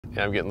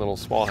Yeah, I'm getting little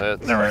small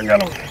hits. There we go.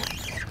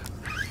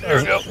 There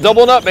we go.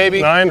 Doubling up,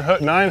 baby. Nine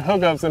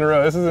hookups in a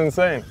row. This is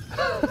insane.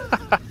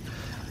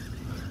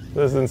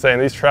 This is insane.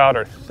 These trout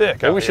are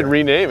thick. Maybe we should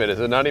rename it. Is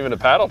it not even a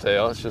paddle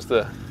tail? It's just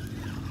a...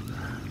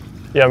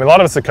 Yeah, I mean, a lot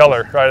of it's the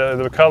color, right?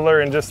 The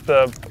color and just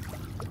the...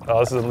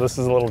 Oh, this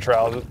is a little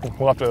trout.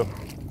 We'll have to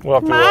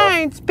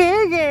Mine's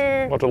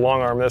bigger. We'll have to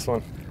long arm this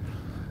one.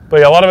 But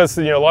yeah, a lot of it's,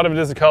 a lot of it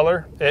is the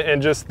color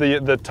and just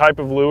the type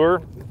of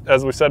lure.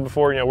 As we said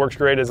before, works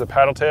great as a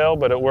paddle tail,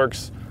 but it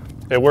works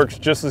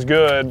just as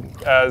good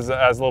as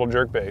a little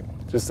jerkbait.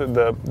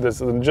 There's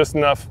just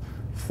enough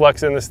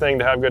flex in this thing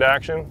to have good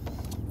action.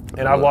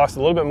 And I've lost a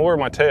little bit more of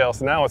my tail,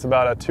 so now it's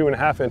about a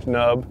 2.5-inch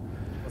nub.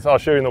 So I'll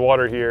show you in the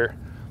water here.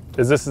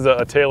 This is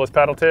a tailless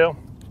paddle tail.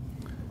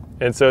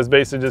 And so it's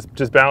basically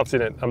just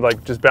bouncing it. I'm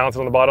like just bouncing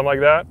on the bottom like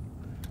that.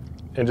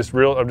 And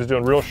I'm just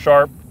doing real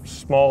sharp,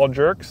 small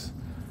jerks,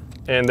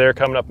 and they're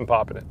coming up and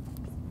popping it.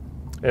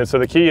 And so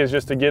the key is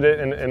just to get it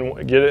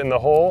and get it in the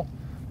hole,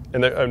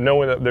 and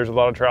knowing that there's a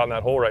lot of trout in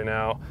that hole right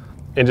now,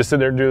 and just sit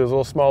there and do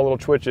those small little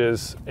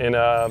twitches, and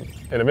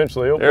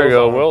eventually, there we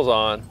go, Will's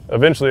on.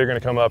 Eventually, you're going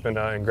to come up and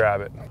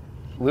grab it.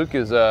 Luke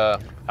is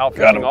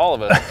outfishing all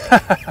of us.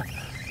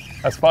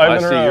 That's 5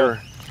 in a row.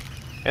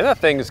 And that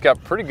thing's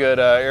got pretty good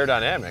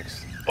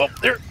aerodynamics. Oh,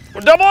 there, we're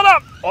doubling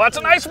up. Oh, that's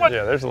a nice one.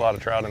 Yeah, there's a lot of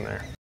trout in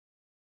there.